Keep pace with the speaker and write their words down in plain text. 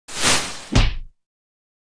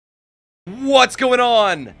What's going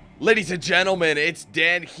on, ladies and gentlemen? It's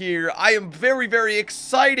Dan here. I am very, very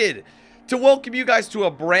excited to welcome you guys to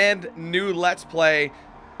a brand new Let's Play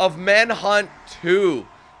of Manhunt 2.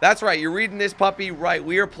 That's right, you're reading this puppy right.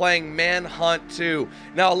 We are playing Manhunt 2.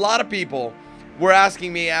 Now, a lot of people were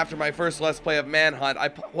asking me after my first Let's Play of Manhunt.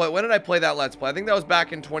 When did I play that Let's Play? I think that was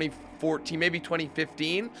back in 2014, maybe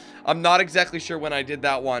 2015. I'm not exactly sure when I did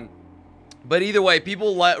that one. But either way,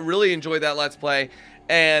 people really enjoyed that Let's Play.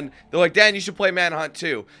 And they're like, Dan, you should play Manhunt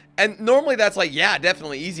 2. And normally that's like, yeah,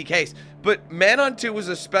 definitely, easy case. But Manhunt 2 was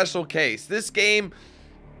a special case. This game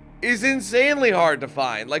is insanely hard to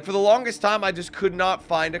find. Like, for the longest time, I just could not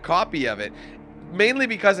find a copy of it. Mainly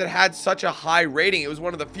because it had such a high rating. It was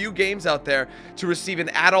one of the few games out there to receive an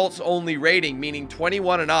adults-only rating, meaning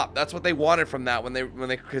 21 and up. That's what they wanted from that. When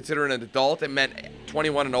they consider an adult, it meant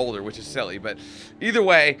 21 and older, which is silly. But either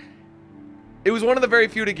way, it was one of the very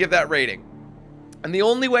few to give that rating. And the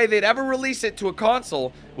only way they'd ever release it to a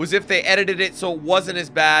console was if they edited it so it wasn't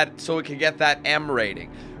as bad, so it could get that M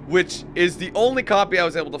rating, which is the only copy I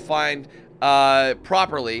was able to find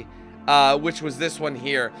properly, which was this one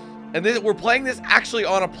here. And we're playing this actually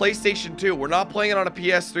on a PlayStation 2. We're not playing it on a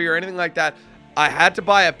PS3 or anything like that. I had to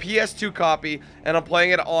buy a PS2 copy, and I'm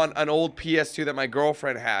playing it on an old PS2 that my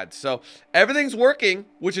girlfriend had. So everything's working,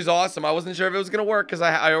 which is awesome. I wasn't sure if it was going to work because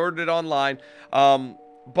I ordered it online.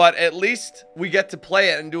 But at least we get to play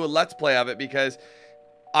it and do a Let's Play of it because,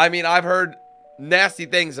 I mean, I've heard nasty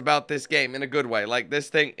things about this game in a good way. Like, this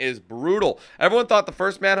thing is brutal. Everyone thought the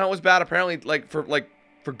first Manhunt was bad. Apparently,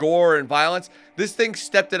 for gore and violence, this thing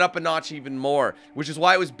stepped it up a notch even more, which is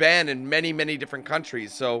why it was banned in many, many different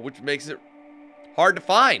countries. So, which makes it hard to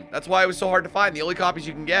find. That's why it was so hard to find. The only copies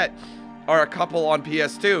you can get are a couple on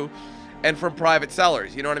PS2 and from private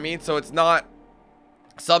sellers. You know what I mean? So it's not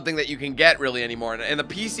something that you can get really anymore. And the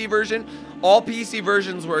PC version, all PC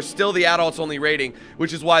versions were still the adults only rating,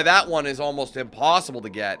 which is why that one is almost impossible to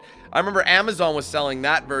get. I remember Amazon was selling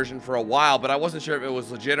that version for a while, but I wasn't sure if it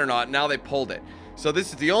was legit or not. Now they pulled it. So this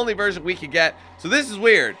is the only version we could get. So this is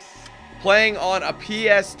weird. Playing on a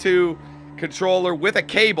PS2 controller with a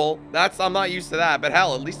cable. I'm not used to that, but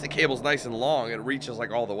hell, at least the cable's nice and long. It reaches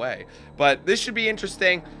like all the way. But this should be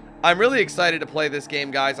interesting. I'm really excited to play this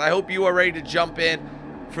game, guys. I hope you are ready to jump in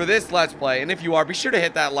for this Let's Play, and if you are, be sure to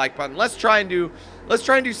hit that like button. Let's try and do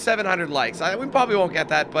 700 likes. We probably won't get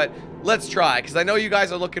that, but let's try, because I know you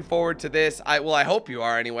guys are looking forward to this. Well, I hope you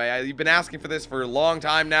are anyway. You've been asking for this for a long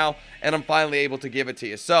time now, and I'm finally able to give it to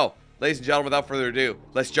you. So, ladies and gentlemen, without further ado,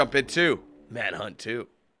 let's jump into Manhunt 2.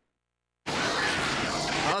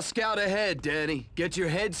 I'll scout ahead, Danny. Get your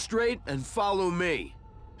head straight and follow me.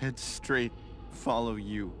 Head straight, follow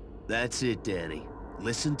you. That's it, Danny.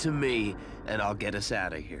 Listen to me, and I'll get us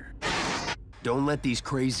out of here. Don't let these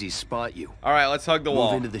crazies spot you. All right, let's hug the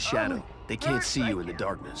wall. Move into the shadow. They can't see you in the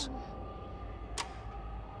darkness.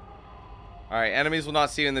 All right, enemies will not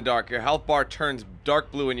see you in the dark. Your health bar turns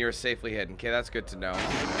dark blue and you're safely hidden. Okay, that's good to know.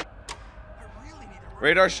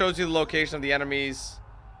 Radar shows you the location of the enemies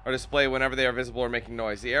are displayed whenever they are visible or making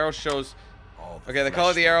noise. The arrow shows... Okay, the color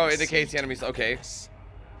of the arrow indicates the enemies... Okay.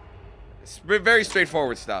 It's very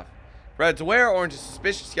straightforward stuff. Red's aware, orange is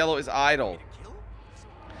suspicious, yellow is idle.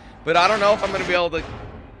 But I don't know if I'm going to be able to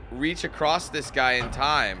reach across this guy in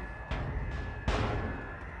time.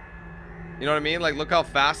 You know what I mean? Like, look how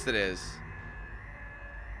fast it is.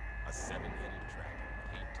 A 7-headed dragon,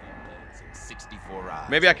 18 legs, and 64 eyes.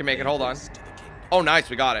 Maybe I can make it. Hold on. Oh, nice.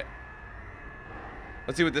 We got it.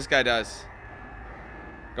 Let's see what this guy does.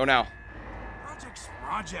 Go now.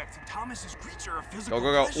 Project. Thomas is creature of physical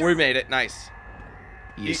Go. pleasure. We made it. Nice.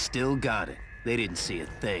 You still got it. They didn't see a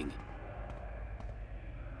thing.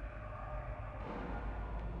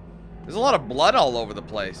 There's a lot of blood all over the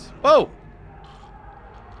place. Whoa!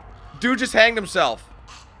 Dude just hanged himself.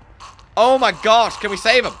 Oh my gosh, can we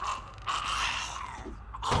save him?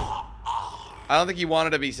 I don't think he wanted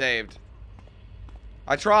to be saved.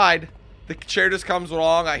 I tried. The chair just comes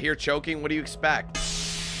along. I hear choking. What do you expect?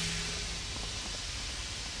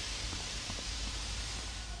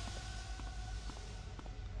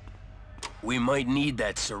 We might need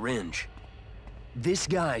that syringe. This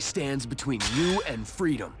guy stands between you and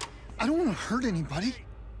freedom. I don't want to hurt anybody.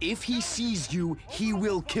 If he sees you, he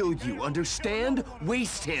will kill you. Understand?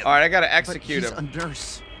 Waste him. Alright, I gotta execute He's him. a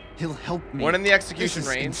nurse. He'll help me. One in the execution This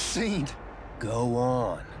is range. insane. Go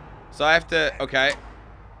on. So I have to... Okay.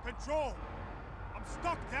 Control. I'm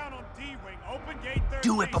stuck down on D-wing. Open gate 13.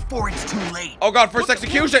 Do it before it's too late. Oh god, first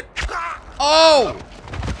execution! Oh!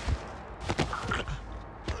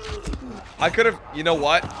 I could have... You know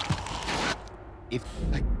what? If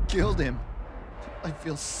I killed him, I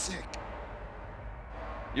feel sick.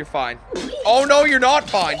 You're fine. Oh, no, you're not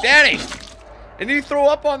fine. Danny! And you throw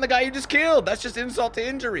up on the guy you just killed. That's just insult to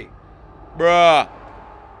injury. Bruh.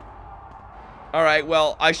 Alright,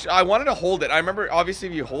 well, I wanted to hold it. I remember, obviously,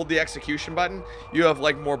 if you hold the execution button, you have,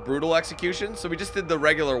 like, more brutal execution. So we just did the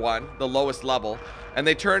regular one, the lowest level. And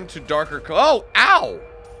they turned to darker... Oh, ow!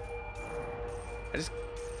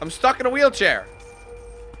 I'm stuck in a wheelchair.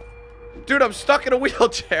 Dude, I'm stuck in a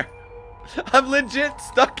wheelchair. I'm legit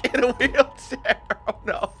stuck in a wheelchair. Oh,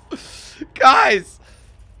 no. Guys.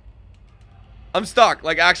 I'm stuck.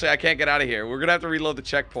 Like, actually, I can't get out of here. We're going to have to reload the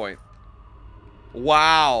checkpoint.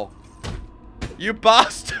 Wow. You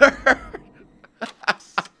bastard.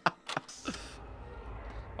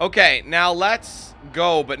 Okay, now let's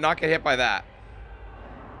go, but not get hit by that.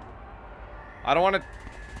 I don't want to...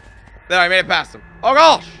 There, I made it past him. Oh,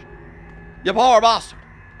 gosh. You poor bastard.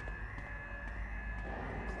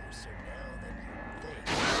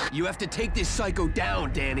 You have to take this psycho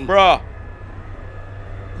down, Danny. Bruh.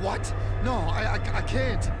 What? No, I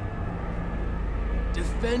can't.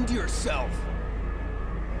 Defend yourself.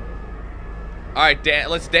 Alright,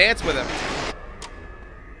 let's dance with him.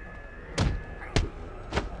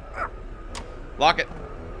 Lock it.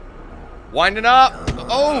 Winding up.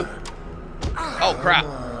 Oh. Oh, crap.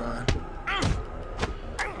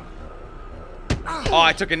 Oh,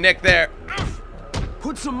 I took a nick there.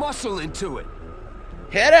 Put some muscle into it.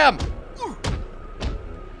 Hit him.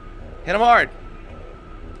 Hit him hard.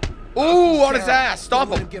 Ooh, on his ass. Stop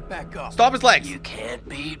him. Get back up. Stop his legs. You can't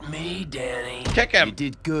beat me, Danny. Kick him. You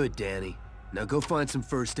did good, Danny. Now go find some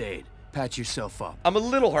first aid. Patch yourself up. I'm a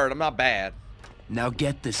little hurt. I'm not bad. Now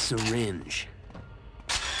get the syringe.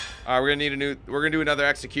 All right, we're gonna do another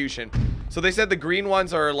execution. So they said the green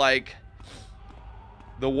ones are like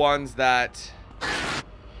the ones that.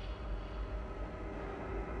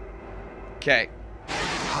 Okay.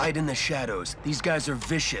 Hide in the shadows. These guys are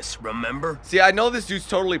vicious, remember? See, I know this dude's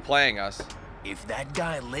totally playing us. If that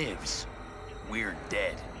guy lives, we're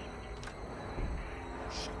dead.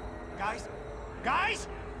 Guys?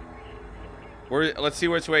 Let's see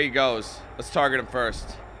which way he goes. Let's target him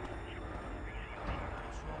first.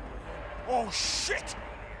 Oh, shit!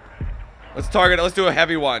 Let's target it. Let's do a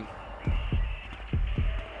heavy one.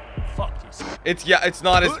 Fuck you. It's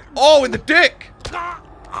not as... Oh, in the dick!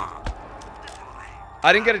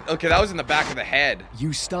 I didn't get it. Okay, that was in the back of the head.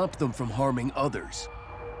 You stopped them from harming others.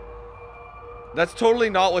 That's totally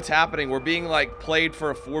not what's happening. We're being like played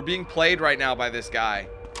for we're being played right now by this guy.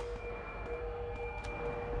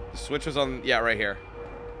 The switch was on, yeah, right here.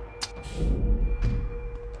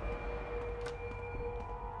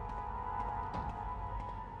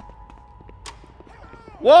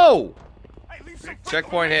 Whoa! Hey, leave some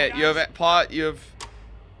Checkpoint hit. You have guys. if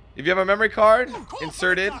you have a memory card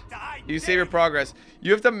inserted, you save your progress.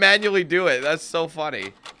 You have to manually do it. That's so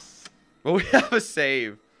funny. But we have a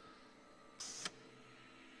save.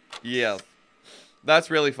 Yeah. That's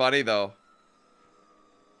really funny though.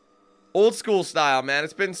 Old school style, man.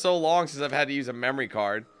 It's been so long since I've had to use a memory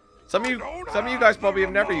card. Some of you guys probably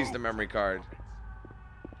have never used a memory card.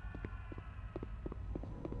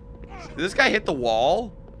 Did this guy hit the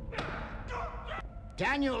wall?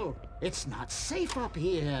 Daniel, it's not safe up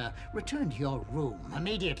here. Return to your room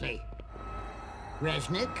immediately.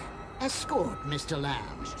 Resnick, escort Mr. Lamb.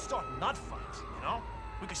 We should start nut fights, you know?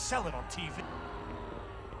 We could sell it on TV.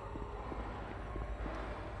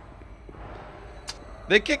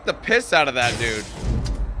 They kicked the piss out of that dude.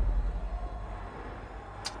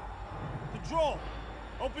 Control!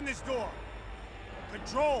 Open this door.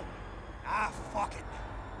 Control! Ah, fuck it.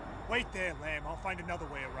 Wait there, Lamb. I'll find another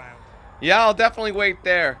way around. Yeah, I'll definitely wait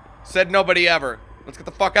there. Said nobody ever. Let's get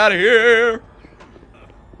the fuck out of here.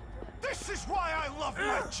 This is why I love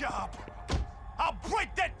my job. I'll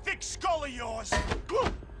break that thick skull of yours.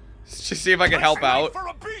 Let's just see if I can help out. For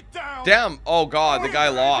a beatdown. Damn. Oh, God. The guy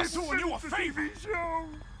lost. Doing you a favor.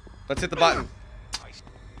 Let's hit the button.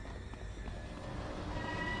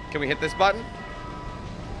 Can we hit this button?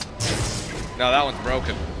 No, that one's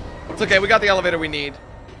broken. It's okay. We got the elevator we need.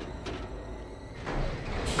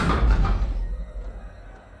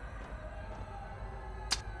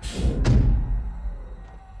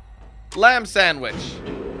 Lamb sandwich.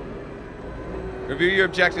 Review your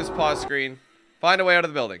objectives, pause screen. Find a way out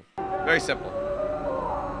of the building. Very simple.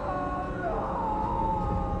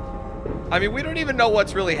 I mean, we don't even know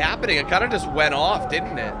what's really happening. It kind of just went off,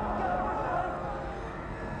 didn't it?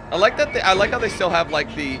 I like that. I like how they still have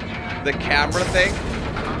like the camera thing,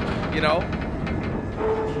 you know?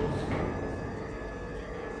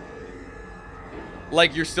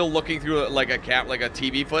 Like you're still looking through like a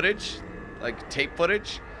TV footage, like tape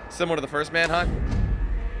footage, similar to the first Manhunt.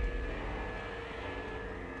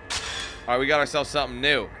 Alright, we got ourselves something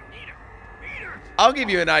new. I'll give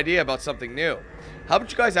you an idea about something new. How about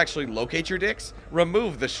you guys actually locate your dicks,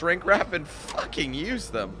 remove the shrink wrap, and fucking use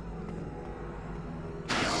them?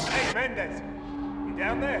 Hey, Mendez. You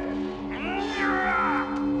down there?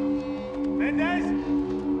 Mendez?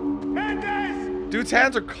 Mendez! Dude's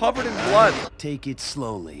hands are covered in blood. Take it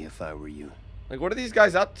slowly if I were you. Like, what are these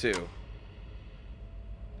guys up to?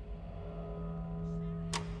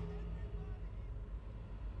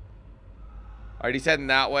 Alright, he's heading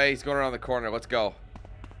that way. He's going around the corner. Let's go.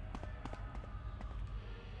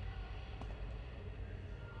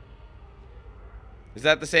 Is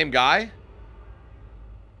that the same guy?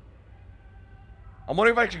 I'm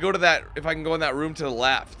wondering if I could go to that, if I can go in that room to the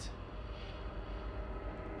left.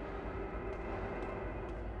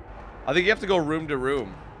 I think you have to go room to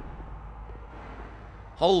room.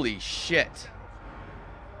 Holy shit.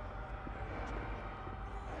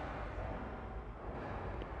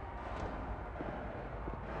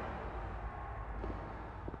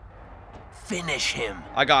 Finish him.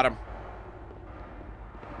 I got him.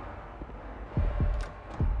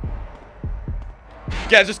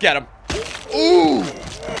 Yeah, just get him. Ooh!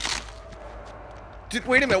 Dude,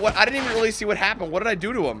 wait a minute. What? I didn't even really see what happened. What did I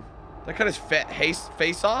do to him? Did I cut his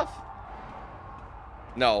face off?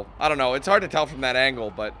 No, I don't know. It's hard to tell from that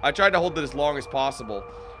angle, but I tried to hold it as long as possible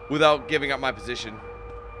without giving up my position.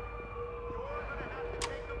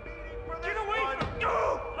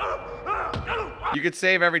 You could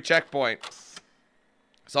save every checkpoint.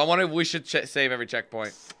 So I wonder if we should save every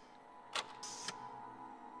checkpoint.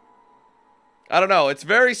 I don't know. It's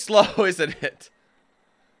very slow, isn't it?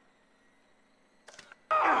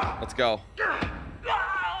 Let's go.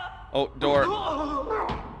 Oh, door.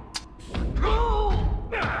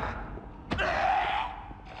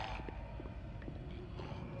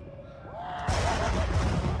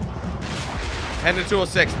 Head to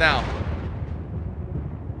 206 now.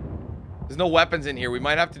 There's no weapons in here. We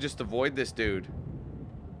might have to just avoid this dude.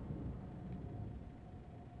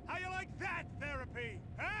 How you like that therapy,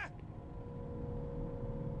 huh?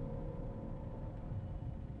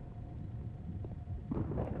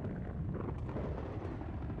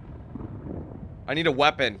 I need a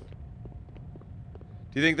weapon. Do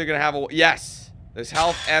you think they're gonna have a... Yes! There's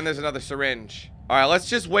health and there's another syringe. Alright, let's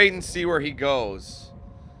just wait and see where he goes.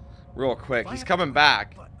 Real quick. He's coming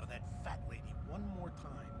back.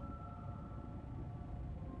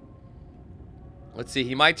 Let's see.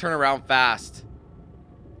 He might turn around fast.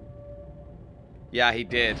 Yeah, he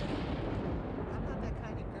did. I'm not that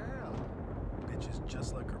kind of girl. Bitch is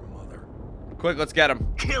just like her mother. Quick, let's get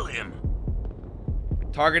him. Kill him.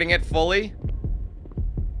 Targeting it fully.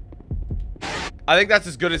 I think that's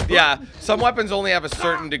as good as... Yeah, some weapons only have a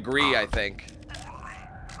certain degree, I think.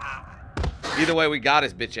 Either way, we got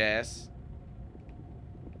his bitch ass.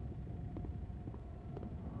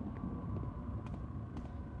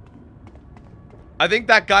 I think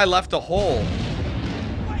that guy left a hole.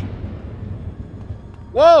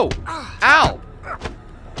 Whoa! Ow!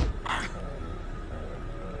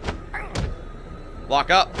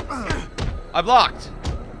 Lock up. I blocked.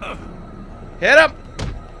 Hit him!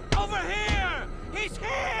 Over here! He's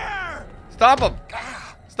here! Stop him!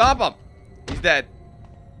 Stop him! He's dead.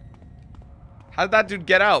 How did that dude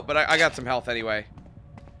get out? But I got some health anyway.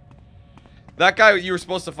 That guy, you were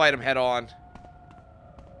supposed to fight him head on.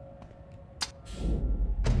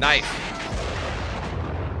 Nice. A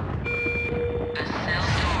cell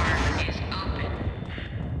door is open.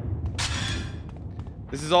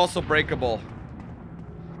 This is also breakable.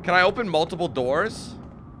 Can I open multiple doors?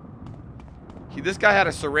 This guy had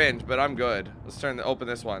a syringe, but I'm good. Let's open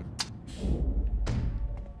this one.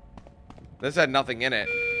 This had nothing in it.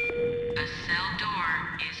 A cell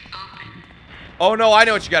door is open. Oh no, I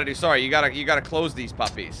know what you gotta do. Sorry, you gotta close these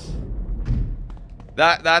puppies.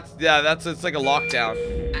 It's like a lockdown.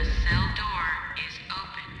 A cell door is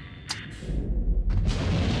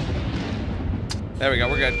open. There we go,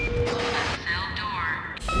 we're good. A cell door.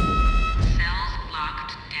 Cells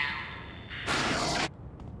locked down.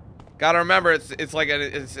 Gotta remember, it's like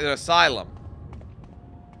it's an asylum.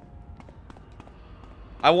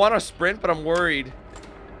 I want to sprint, but I'm worried.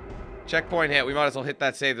 Checkpoint hit. We might as well hit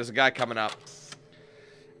that save. There's a guy coming up.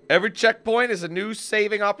 Every checkpoint is a new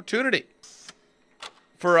saving opportunity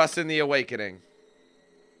for us in the awakening.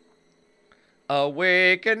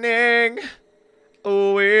 Awakening.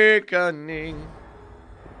 Awakening.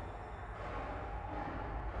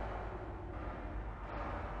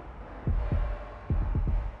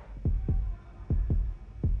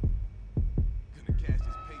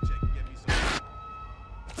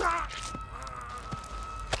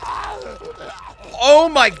 Oh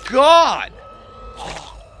my god!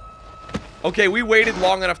 Okay, we waited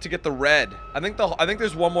long enough to get the red. I think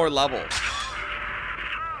there's one more level.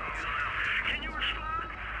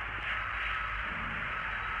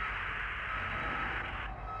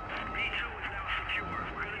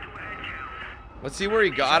 Let's see where he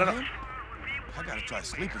got. I don't know. I gotta try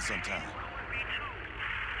sleeping sometime.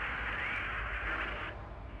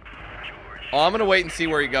 Oh, I'm gonna wait and see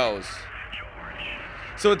where he goes.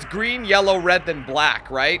 So it's green, yellow, red, then black,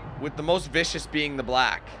 right? With the most vicious being the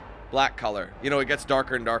black color. You know, it gets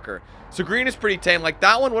darker and darker. So green is pretty tame. Like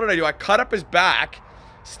that one, what did I do? I cut up his back,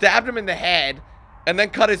 stabbed him in the head, and then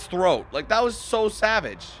cut his throat. Like that was so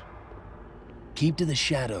savage. Keep to the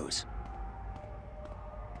shadows.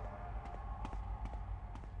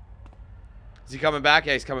 Is he coming back?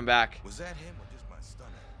 Yeah, he's coming back. Was that him or just my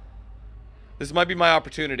stomach? This might be my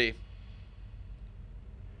opportunity.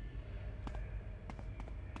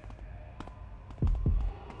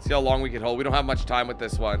 See how long we can hold. We don't have much time with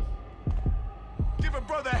this one. Give a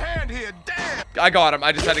brother a hand here, damn! I got him.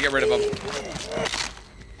 I just had to get rid of him.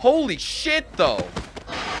 Holy shit, though.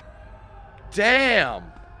 Damn.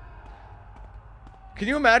 Can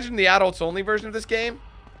you imagine the adults only version of this game?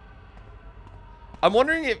 I'm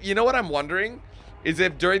wondering if, you know what I'm wondering? Is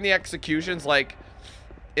if during the executions, like,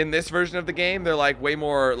 in this version of the game, they're like way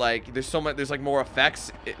more, like, there's so much, there's like more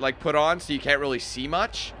effects, like, put on, so you can't really see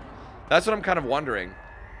much. That's what I'm kind of wondering.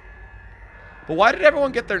 But why did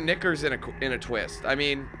everyone get their knickers in a twist? I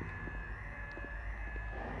mean,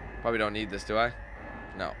 probably don't need this, do I?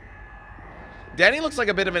 No. Danny looks like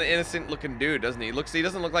a bit of an innocent looking dude, doesn't he? He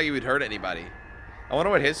doesn't look like he would hurt anybody. I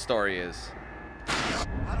wonder what his story is.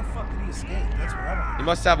 How the fuck did he escape? That's what I He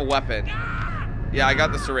must have a weapon. Yeah, I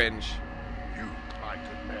got the syringe.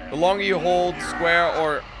 The longer you hold square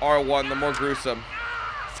or R1, the more gruesome.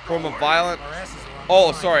 Form of violent.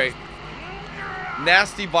 Oh, sorry.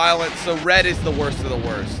 Nasty violent. So red is the worst of the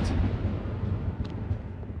worst.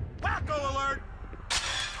 Wacko alert!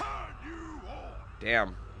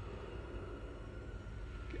 Damn.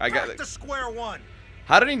 I got Back to square one.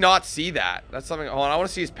 How did he not see that? That's something. Hold on, I want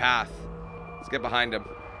to see his path. Let's get behind him.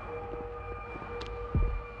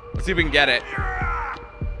 Let's see if we can get it.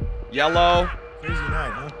 Yellow. Crazy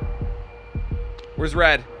night, huh? Where's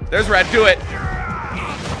red? There's red. Do it.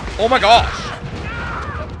 Oh my gosh.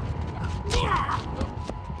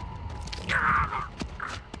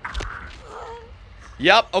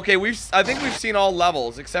 Yep. Okay. I think we've seen all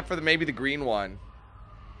levels except for maybe the green one.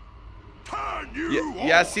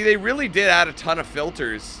 Yeah. See, they really did add a ton of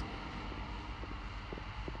filters.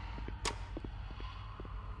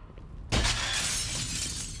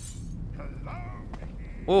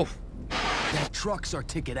 Oof. That truck's our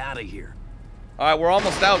ticket out of here. All right, we're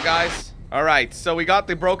almost out, guys. All right, so we got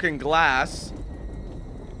the broken glass.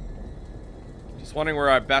 Just wondering where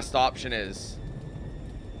our best option is.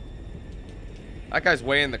 That guy's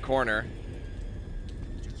way in the corner.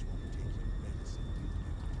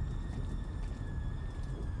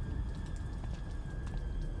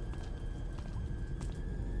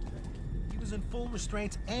 He was in full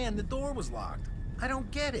restraints and the door was locked. I don't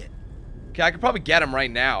get it. Okay, I could probably get him right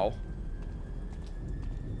now.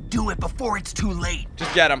 Do it before it's too late.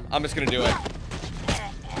 Just get him. I'm just gonna do it.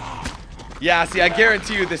 Yeah, see, I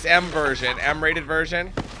guarantee you this M-version, M-rated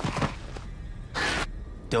version.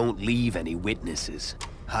 Don't leave any witnesses.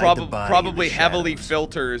 Hide the body in Probably the heavily shadows.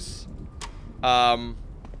 filters.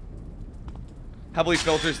 Heavily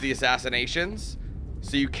filters the assassinations.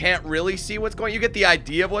 So you can't really see what's going on. You get the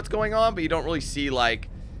idea of what's going on, but you don't really see like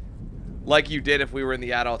you did if we were in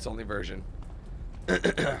the adults only version.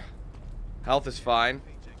 Health is fine.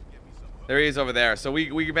 There he is over there. So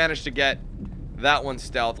we managed to get that one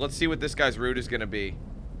stealth. Let's see what this guy's route is gonna be.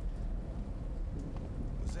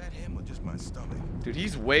 Was that him or just my stomach? Dude,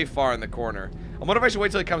 he's way far in the corner. I wonder if I should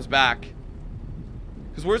wait till he comes back.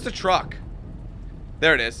 Because where's the truck?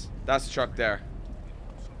 There it is. That's the truck there.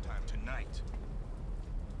 Sometime tonight.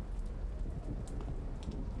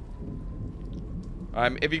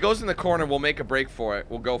 If he goes in the corner, we'll make a break for it.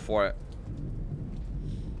 We'll go for it.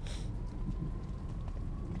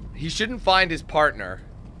 He shouldn't find his partner.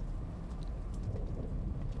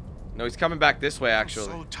 No, he's coming back this way,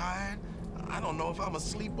 actually. I'm so tired. I don't know if I'm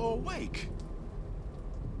asleep or awake.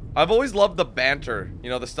 I've always loved the banter. You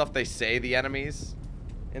know, the stuff they say, the enemies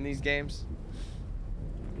in these games.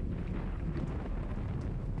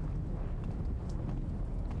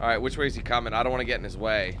 Alright, which way is he coming? I don't want to get in his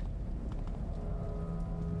way.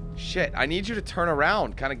 Shit, I need you to turn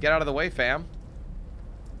around. Kind of get out of the way, fam.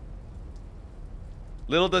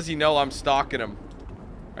 Little does he know I'm stalking him.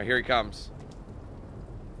 Alright, here he comes.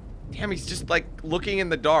 Damn, he's just like looking in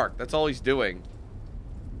the dark. That's all he's doing.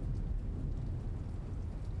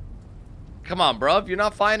 Come on, bruv. You're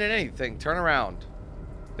not finding anything. Turn around.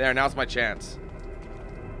 There, now's my chance.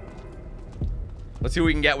 Let's see what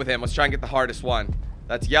we can get with him. Let's try and get the hardest one.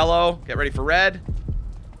 That's yellow. Get ready for red.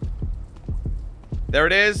 There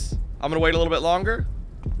it is. I'm gonna wait a little bit longer.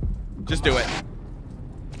 Just do it.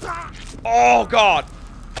 Oh, God.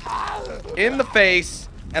 In the face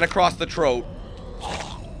and across the throat.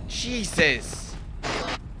 Jesus.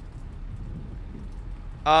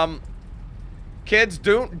 Kids,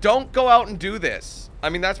 don't go out and do this. I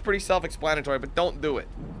mean, that's pretty self-explanatory, but don't do it.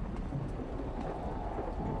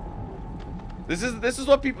 This is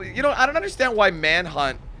what people, you know, I don't understand why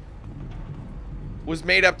Manhunt was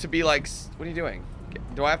made up to be like, what are you doing?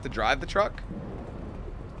 Do I have to drive the truck?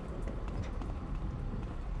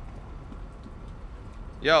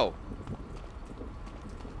 Yo.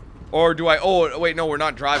 Or do I, oh, wait, no, we're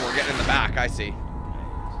not driving, we're getting in the back, I see.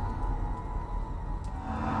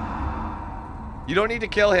 You don't need to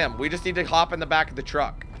kill him. We just need to hop in the back of the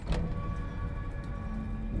truck.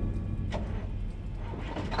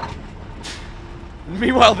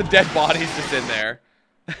 Meanwhile, the dead body's just in there.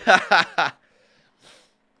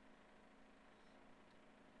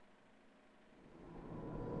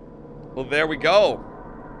 Well, there we go.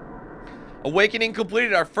 Awakening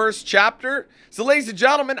completed, our first chapter. So, ladies and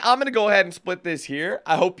gentlemen, I'm going to go ahead and split this here.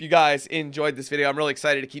 I hope you guys enjoyed this video. I'm really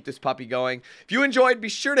excited to keep this puppy going. If you enjoyed, be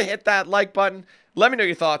sure to hit that like button. Let me know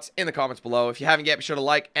your thoughts in the comments below. If you haven't yet, be sure to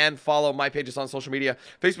like and follow my pages on social media.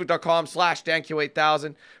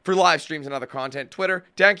 Facebook.com/DanQ8000 for live streams and other content. Twitter,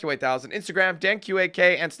 DanQ8000. Instagram,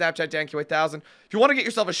 DanQ8K. And Snapchat, DanQ8000. If you want to get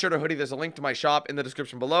yourself a shirt or hoodie, there's a link to my shop in the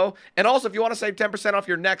description below. And also, if you want to save 10% off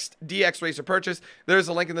your next DX Racer purchase, there's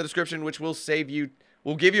a link in the description which will save you.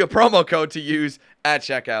 We'll give you a promo code to use at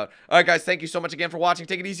checkout. All right, guys, thank you so much again for watching.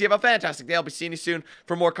 Take it easy. Have a fantastic day. I'll be seeing you soon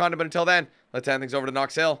for more content. But until then, let's hand things over to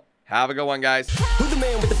Knox Hill. Have a good one, guys. Who's the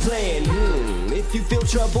man with the plan? If you feel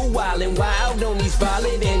trouble, wildin' wild on these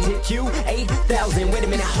violent and hit you 8,000. Wait a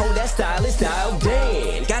minute, hold that style is style.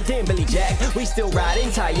 Damn, goddamn Billy Jack, we still riding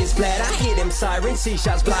tires flat. I hear them sirens, see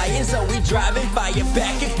shots flying, so we driving fire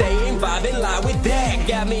back. If they ain't vibing, lie with that.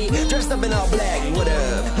 Got me dressed up in all black. What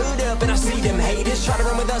up? Hood up, and I see them haters try to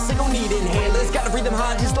run with us. They gon' need inhalers. Gotta breathe them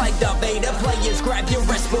hard just like Darth Vader. Players, grab your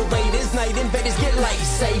respirators. Night invaders get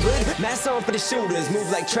lightsabered. Mask on for the shooters, move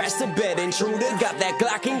like trash to bed intruder. Got that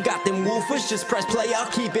Glock and got them woofers. Just press play,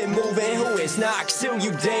 I'll keep it moving. Who is Knox Hill,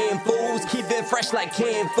 you damn fools? Keep it fresh like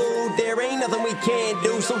canned food. There ain't nothing we can't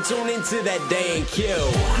do, so tune into that DanQ.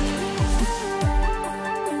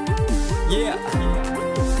 Yeah.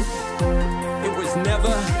 It was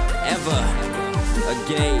never, ever a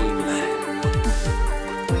game.